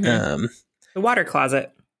 The water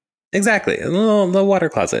closet. Exactly. The water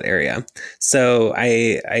closet area. So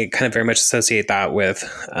I kind of very much associate that with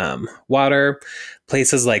water.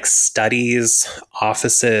 places like studies,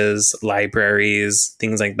 offices, libraries,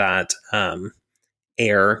 things like that.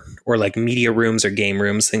 Air, or like media rooms or game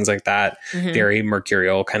rooms, things like that. Mhm. Very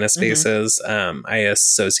mercurial kind of spaces. I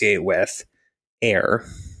associate with air.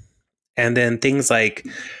 And then things like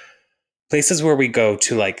places where we go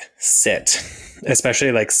to like sit,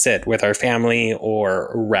 especially like sit with our family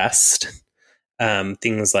or rest.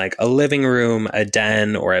 Things like a living room, a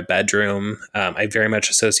den, or a bedroom. I very much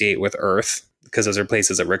associate with earth, because those are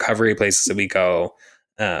places of recovery, places that we go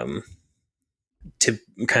to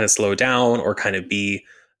kind of slow down or kind of be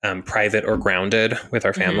private or grounded with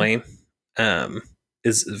our family.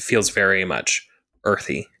 Feels very much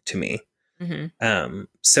earthy to me.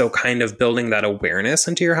 So kind of building that awareness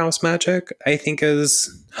into your house magic, I think, is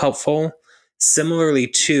helpful. Similarly,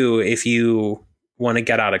 too, if you want to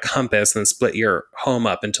get out a compass and split your home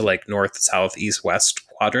up into like north, south, east, west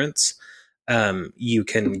quadrants, you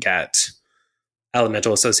can get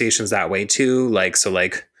elemental associations that way too. Like, so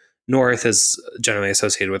like north is generally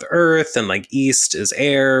associated with earth, and like east is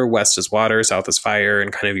air, west is water, south is fire,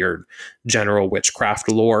 and kind of your general witchcraft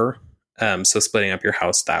lore. So splitting up your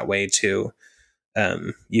house that way too,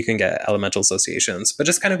 you can get elemental associations, but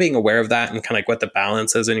just kind of being aware of that and kind of like what the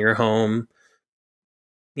balance is in your home,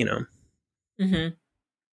 you know.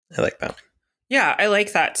 I like that. Yeah, I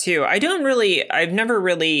like that too. I've never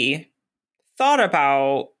really thought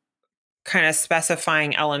about kind of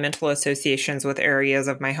specifying elemental associations with areas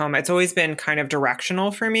of my home. It's always been kind of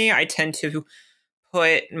directional for me. I tend to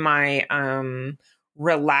put my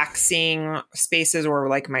relaxing spaces, or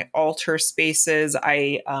like my altar spaces,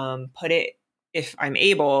 I put it, if I'm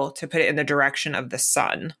able to put it, in the direction of the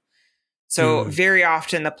sun. So very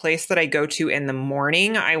often the place that I go to in the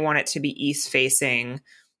morning, I want it to be east facing,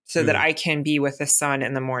 so that I can be with the sun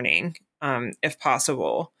in the morning, if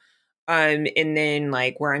possible. And then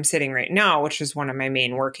like where I'm sitting right now, which is one of my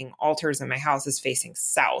main working altars in my house, is facing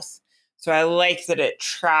south. So I like that it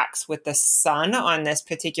tracks with the sun on this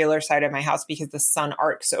particular side of my house, because the sun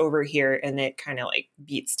arcs over here and it kind of like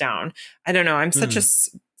beats down. I don't know. I'm such a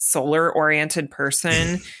solar oriented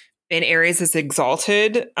person. In Aries is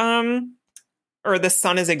exalted, or the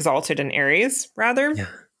sun is exalted in Aries rather. Yeah.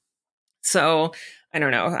 So I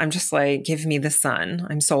don't know. I'm just like, give me the sun.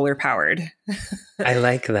 I'm solar powered. I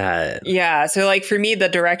like that. Yeah. So like for me, the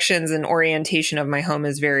directions and orientation of my home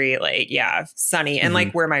is very like, yeah, sunny. And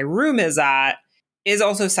like where my room is at is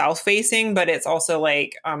also south facing, but it's also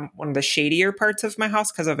like one of the shadier parts of my house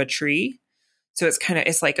because of a tree. So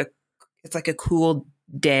it's like a cool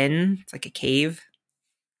den. It's like a cave.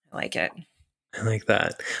 I like it. I like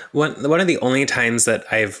that. One of the only times that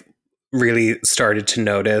I've really started to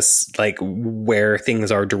notice like where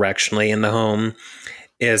things are directionally in the home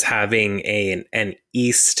is having an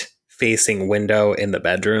east facing window in the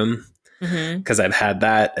bedroom, because I've had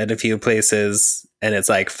that at a few places, and it's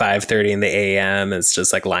like 5:30 in the AM. It's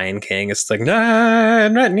just like Lion King. It's like, no,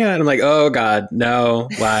 I'm not. And I'm like, oh God, no,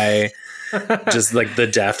 why? Just like the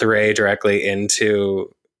death ray directly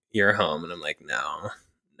into your home. And I'm like, no,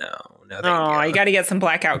 thank you got to get some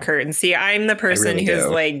blackout curtains. See, I'm the person really who's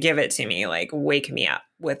do. like, give it to me, like wake me up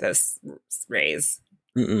with this rays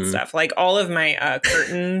stuff. Like all of my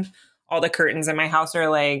all the curtains in my house are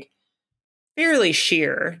like fairly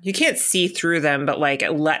sheer. You can't see through them, but like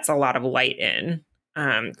it lets a lot of light in.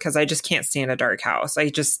 Because I just can't stand a dark house.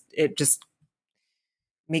 It just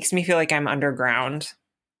makes me feel like I'm underground.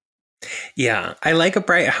 Yeah, I like a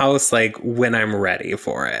bright house like when I'm ready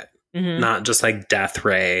for it. Not just like death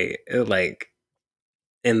ray like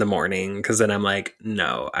in the morning, because then I'm like,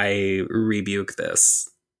 no, I rebuke this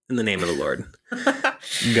in the name of the Lord.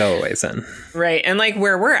 Go away, son. Right. And like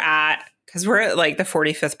where we're at, because we're at like the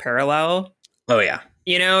 45th parallel. Oh yeah.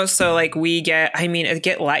 You know, so like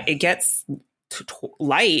it gets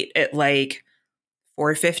light at like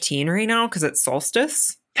 4:15 right now because it's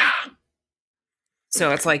solstice. Yeah.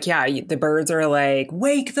 So it's like, yeah, the birds are like,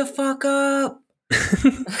 wake the fuck up.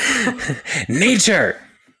 Nature.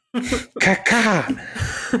 Caca.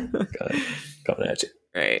 Coming at you.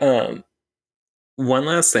 Right. One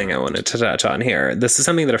last thing I wanted to touch on here. This is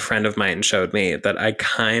something that a friend of mine showed me that I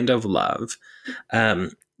kind of love.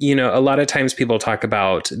 You know, a lot of times people talk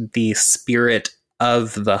about the spirit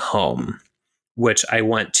of the home, which I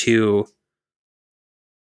want to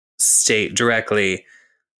state directly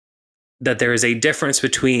that there is a difference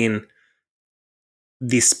between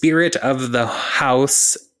the spirit of the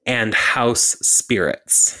house and house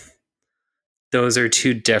spirits. Those are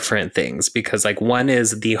two different things, because like one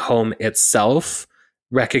is the home itself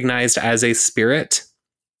recognized as a spirit,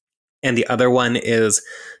 and the other one is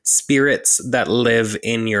spirits that live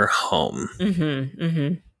in your home.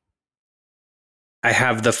 I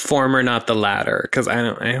have the former, not the latter, because I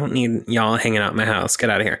don't need y'all hanging out in my house.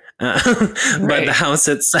 Get out of here. But the house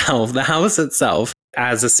itself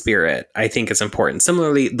as a spirit, I think is important.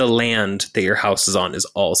 Similarly, the land that your house is on is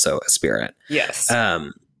also a spirit. Yes.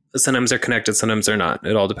 Sometimes they're connected, sometimes they're not.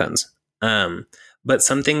 It all depends. But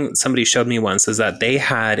something somebody showed me once is that they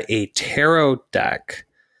had a tarot deck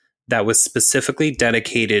that was specifically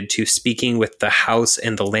dedicated to speaking with the house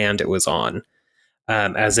and the land it was on.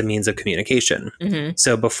 As a means of communication. Mm-hmm.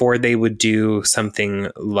 So before they would do something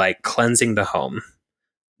like cleansing the home,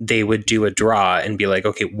 they would do a draw and be like,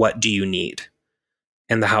 okay, what do you need?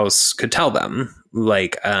 And the house could tell them.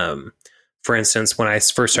 Like, for instance, when I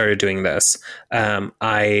first started doing this,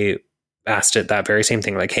 I asked it that very same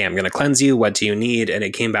thing, like, hey, I'm going to cleanse you. What do you need? And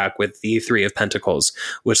it came back with the 3 of Pentacles,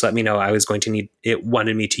 which let me know I was going to need, it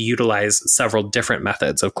wanted me to utilize several different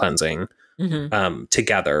methods of cleansing. Mm-hmm.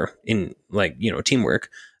 Together in like, teamwork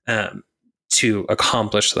to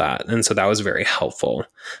accomplish that. And so that was very helpful.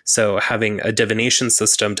 So having a divination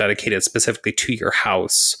system dedicated specifically to your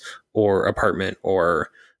house or apartment or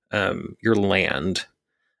your land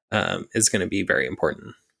is going to be very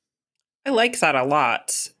important. I like that a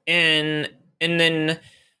lot. And then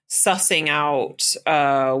sussing out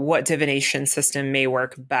what divination system may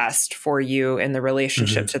work best for you in the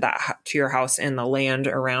relationship mm-hmm. to your house and the land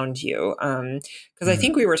around you. Because mm-hmm. I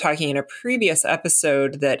think we were talking in a previous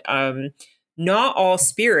episode that not all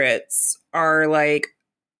spirits are like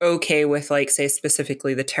okay with, like, say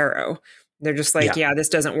specifically the tarot. They're just like, yeah, this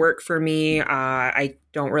doesn't work for me. I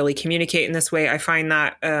don't really communicate in this way. I find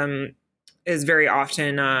that is very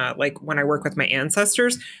often like when I work with my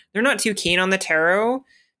ancestors, they're not too keen on the tarot.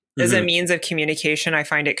 As a means of communication, I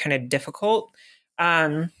find it kind of difficult.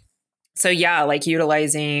 So yeah, like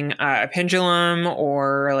utilizing a pendulum,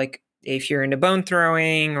 or like if you're into bone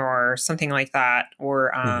throwing or something like that,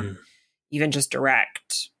 or even just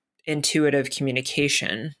direct intuitive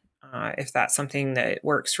communication, if that's something that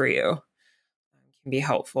works for you, can be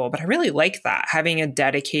helpful. But I really like that, having a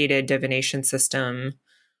dedicated divination system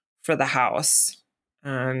for the house.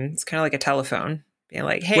 It's kind of like a telephone, being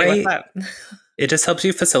like, hey, what's up? It just helps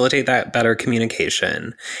you facilitate that better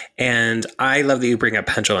communication. And I love that you bring up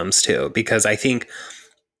pendulums too, because I think,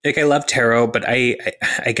 like, I love tarot, but I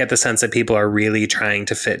get the sense that people are really trying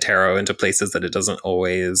to fit tarot into places that it doesn't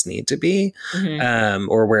always need to be,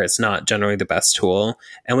 or where it's not generally the best tool.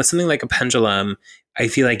 And with something like a pendulum, I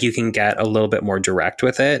feel like you can get a little bit more direct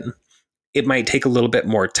with it. It might take a little bit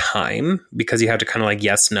more time because you have to kind of like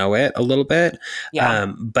yes, no it a little bit. Yeah.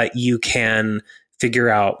 But you can figure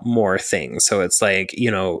out more things. So it's like,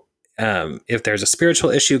 if there's a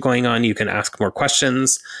spiritual issue going on, you can ask more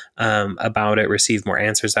questions about it, receive more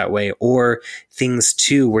answers that way, or things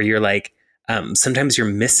too, where you're like, sometimes you're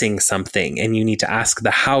missing something and you need to ask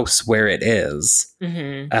the house where it is.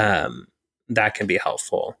 That can be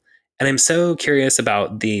helpful. And I'm so curious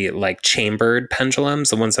about the like chambered pendulums,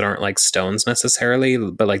 the ones that aren't like stones necessarily,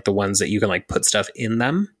 but like the ones that you can like put stuff in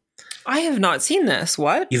them. I have not seen this.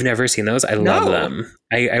 What? You've never seen those? I love them.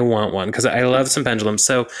 I want one because I love some pendulums.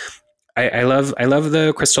 So I love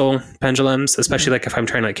the crystal pendulums, especially like if I'm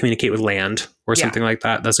trying to like communicate with land or something like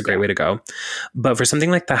that. That's a great way to go. But for something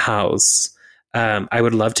like the house, I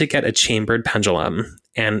would love to get a chambered pendulum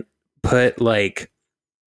and put like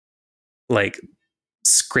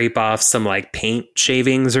scrape off some like paint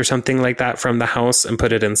shavings or something like that from the house and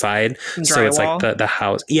put it inside. So it's like the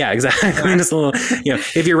house. Yeah, exactly. Just a little,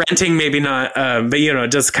 if you're renting, maybe not, but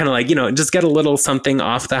just kind of like, just get a little something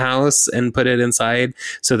off the house and put it inside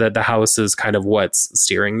so that the house is kind of what's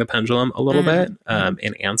steering the pendulum a little bit,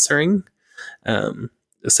 and answering.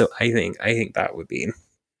 So I think that would be an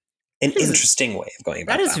interesting way of going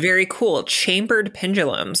about that. That is very cool. Chambered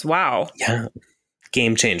pendulums. Wow. Yeah.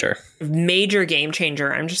 Game changer. Major game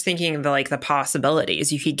changer. I'm just thinking of the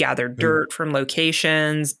possibilities. You could gather dirt from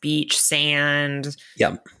locations, beach sand,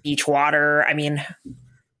 beach water. I mean,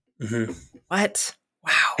 what?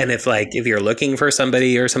 Wow. And if you're looking for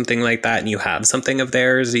somebody or something like that and you have something of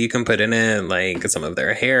theirs, you can put in it, like some of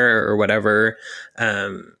their hair or whatever,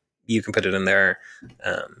 you can put it in there.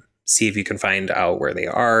 See if you can find out where they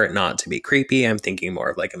are, not to be creepy. I'm thinking more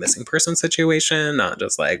of like a missing person situation, not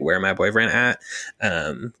just like where my boyfriend at,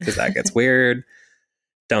 because that gets weird.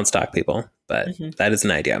 Don't stalk people, but that is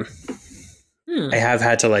an idea. I have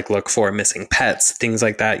had to like look for missing pets, things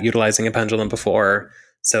like that, utilizing a pendulum before.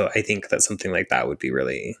 So I think that something like that would be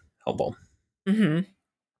really helpful.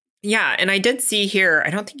 Yeah. And I did see here, I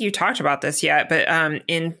don't think you talked about this yet, but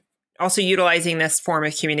in also utilizing this form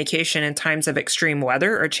of communication in times of extreme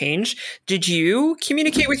weather or change. Did you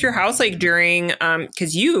communicate with your house during,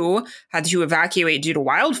 because you had to evacuate due to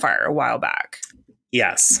wildfire a while back?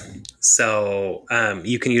 Yes. So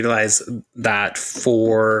you can utilize that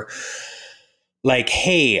for like,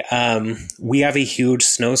 hey, we have a huge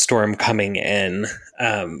snowstorm coming in.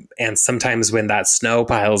 And sometimes when that snow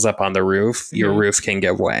piles up on the roof, your roof can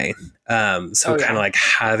give way. So kind of like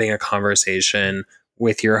having a conversation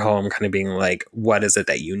with your home, kind of being like, what is it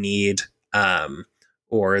that you need?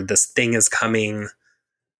 Or this thing is coming.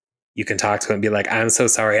 You can talk to him and be like, I'm so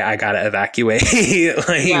sorry, I gotta evacuate.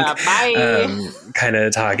 Like, bye. Kind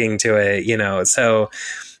of talking to it, you know. So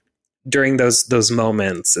during those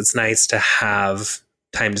moments, it's nice to have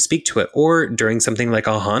time to speak to it. Or during something like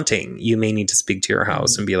a haunting, you may need to speak to your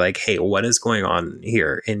house and be like, hey, what is going on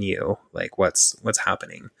here in you? Like, what's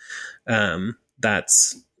happening?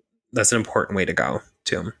 That's an important way to go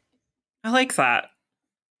too. I like that.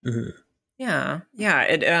 Mm-hmm. Yeah.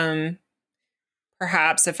 It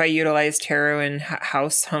perhaps if I utilize tarot in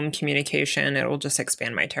house home communication, it will just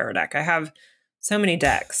expand my tarot deck. I have so many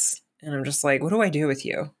decks, and I'm just like, what do I do with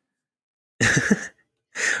you?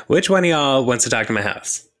 Which one of y'all wants to talk to my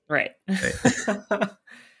house? Right.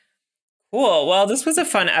 Cool. Well, this was a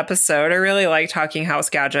fun episode. I really like talking house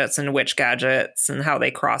gadgets and witch gadgets and how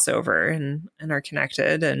they cross over and are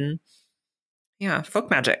connected. And yeah,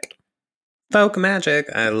 folk magic. Folk magic.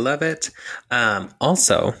 I love it.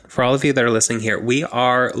 Also, for all of you that are listening here, we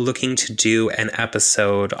are looking to do an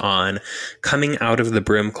episode on coming out of the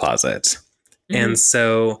broom closet. Mm-hmm. And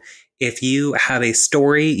so if you have a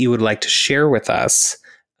story you would like to share with us,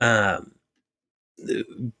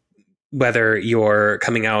 whether your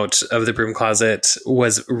coming out of the broom closet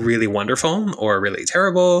was really wonderful or really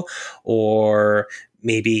terrible, or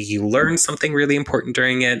maybe you learned something really important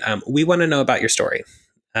during it, we want to know about your story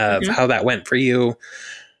of how that went for you,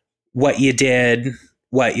 what you did,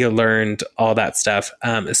 what you learned, all that stuff.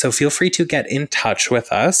 So feel free to get in touch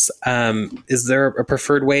with us. Is there a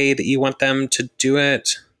preferred way that you want them to do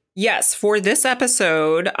it? Yes. For this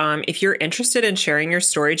episode, if you're interested in sharing your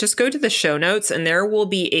story, just go to the show notes and there will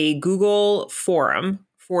be a Google form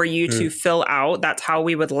for you to fill out. That's how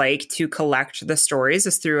we would like to collect the stories,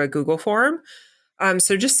 is through a Google form.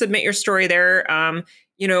 So just submit your story there.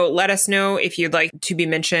 Let us know if you'd like to be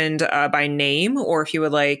mentioned by name, or if you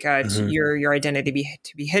would like your identity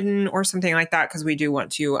to be hidden or something like that, because we do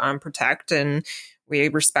want to protect and we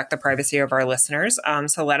respect the privacy of our listeners.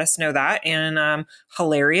 So let us know that. And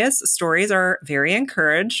hilarious stories are very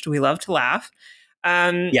encouraged. We love to laugh.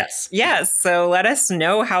 Yes. So let us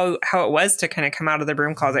know how it was to kind of come out of the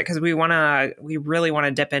broom closet, because we really want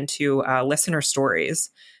to dip into listener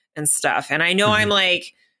stories and stuff. And I know I'm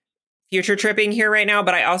like future tripping here right now,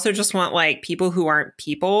 but I also just want like people who aren't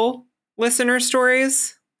people listener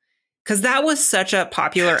stories, because that was such a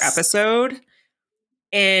popular episode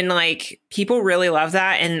and like people really love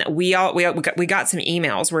that. And we got some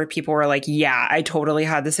emails where people were like, yeah, I totally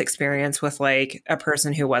had this experience with like a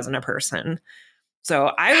person who wasn't a person.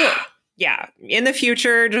 So I will, in the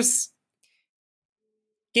future, just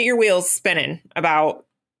get your wheels spinning about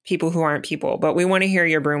people who aren't people, but we want to hear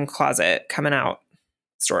your broom closet coming out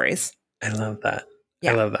stories. I love that.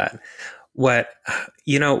 Yeah. I love that.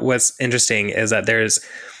 What's interesting is that there's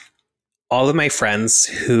all of my friends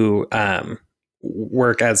who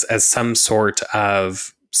work as some sort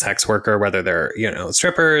of sex worker, whether they're,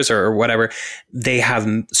 strippers or whatever. They have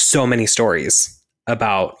so many stories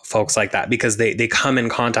about folks like that, because they come in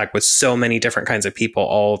contact with so many different kinds of people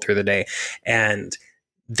all through the day, and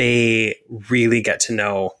they really get to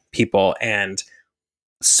know people. And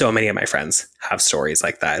so many of my friends have stories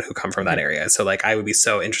like that who come from that area. So like, I would be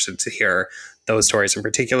so interested to hear those stories in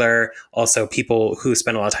particular. Also, people who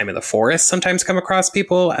spend a lot of time in the forest sometimes come across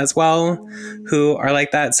people as well who are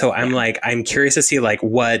like that. So I'm curious to see like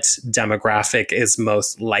what demographic is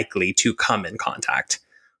most likely to come in contact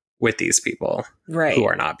with these people who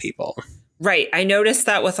are not people. Right. I noticed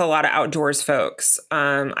that with a lot of outdoors folks.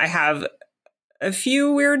 I have a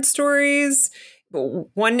few weird stories.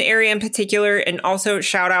 One area in particular, and also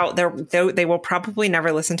shout out, they will probably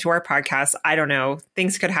never listen to our podcast. I don't know.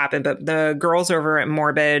 Things could happen, but the girls over at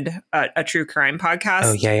Morbid, a true crime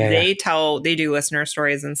podcast, they do listener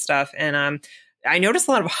stories and stuff. And I noticed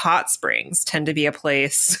a lot of hot springs tend to be a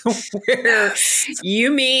place where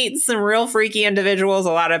you meet some real freaky individuals,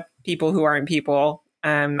 a lot of people who aren't people.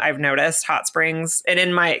 I've noticed hot springs. And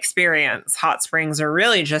in my experience, hot springs are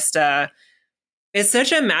really just it's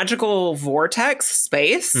such a magical vortex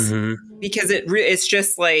space because it's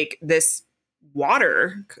just like this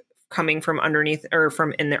water coming from underneath or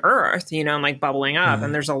from in the earth, and like bubbling up.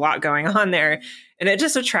 And there's a lot going on there, and it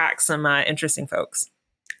just attracts some interesting folks.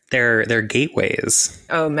 they're gateways.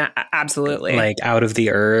 Oh, absolutely. Like out of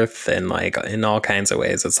the earth and like in all kinds of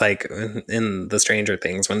ways. It's like in the Stranger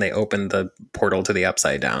Things when they open the portal to the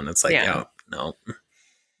Upside Down. It's like, no.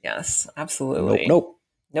 Yes, absolutely. Nope.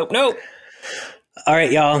 All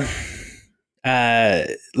right, y'all.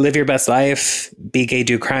 Live your best life, be gay,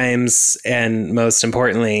 do crimes, and most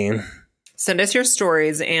importantly, send us your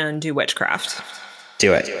stories and do witchcraft.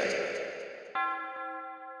 Do it.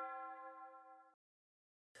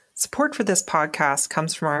 Support for this podcast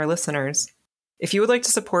comes from our listeners. If you would like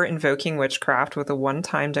to support Invoking Witchcraft with a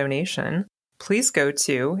one-time donation, please go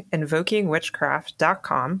to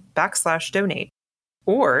invokingwitchcraft.com/donate.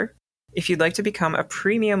 Or if you'd like to become a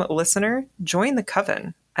premium listener, join the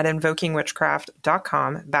Coven at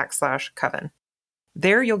invokingwitchcraft.com/coven.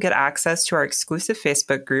 There you'll get access to our exclusive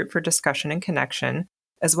Facebook group for discussion and connection,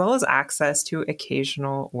 as well as access to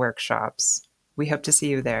occasional workshops. We hope to see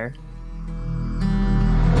you there.